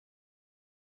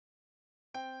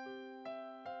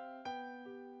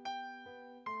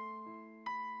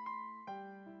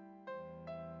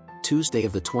Tuesday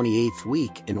of the 28th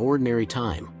week in Ordinary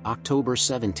Time, October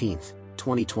 17,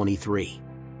 2023.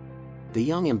 The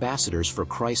Young Ambassadors for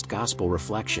Christ Gospel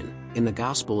Reflection. In the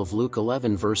Gospel of Luke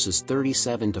 11 verses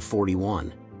 37 to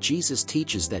 41, Jesus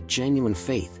teaches that genuine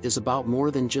faith is about more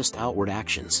than just outward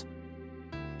actions.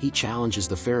 He challenges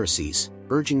the Pharisees,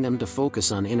 urging them to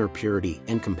focus on inner purity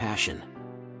and compassion.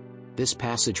 This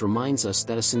passage reminds us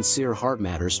that a sincere heart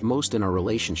matters most in our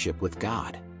relationship with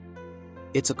God.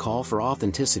 It's a call for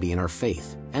authenticity in our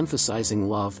faith, emphasizing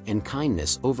love and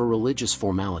kindness over religious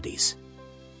formalities.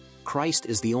 Christ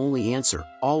is the only answer,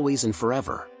 always and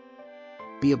forever.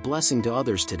 Be a blessing to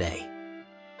others today.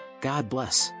 God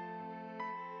bless.